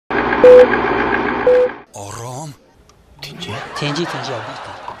آرام تنجی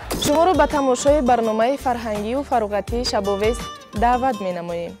شما رو به تماشای برنامه فرهنگی و فروغتی شبوز دعوت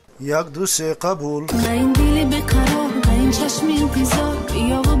می‌نماییم. یک دوست قبول این دل بیقرار این چشم انتظار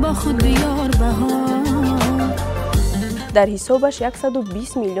بیا و با خود بیار بهار. در حسابش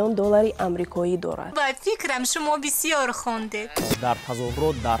 120 میلیون دلار آمریکایی دارد. با فکرم شما بسیار خوندید. در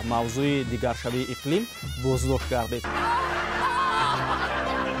تظاهرات در موضوع دیگرشوی اقلیم بازداشت گردید.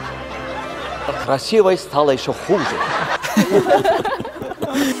 красиво стало еще хуже.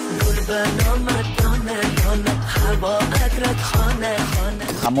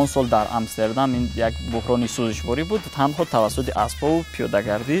 ҳамон сол дар Амстердам ин як буҳрони сӯзишворӣ буд. Танҳо тавассути асбобу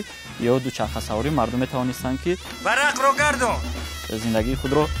пиёдагардӣ ё дучархасаварӣ мардум метавонистанд ки ورقرو گردون зиндагии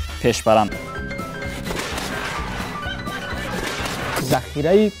худро пеш баранд.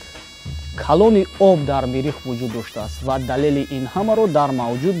 захираи калони об дар мирих вуҷуд доштааст ва далели ин ҳамаро дар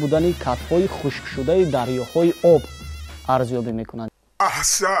мавҷуд будани катҳои хушкшудаи дарёҳои об арзёбӣ мекунанд.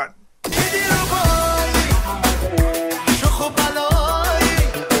 احسن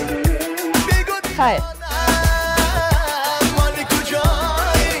خیر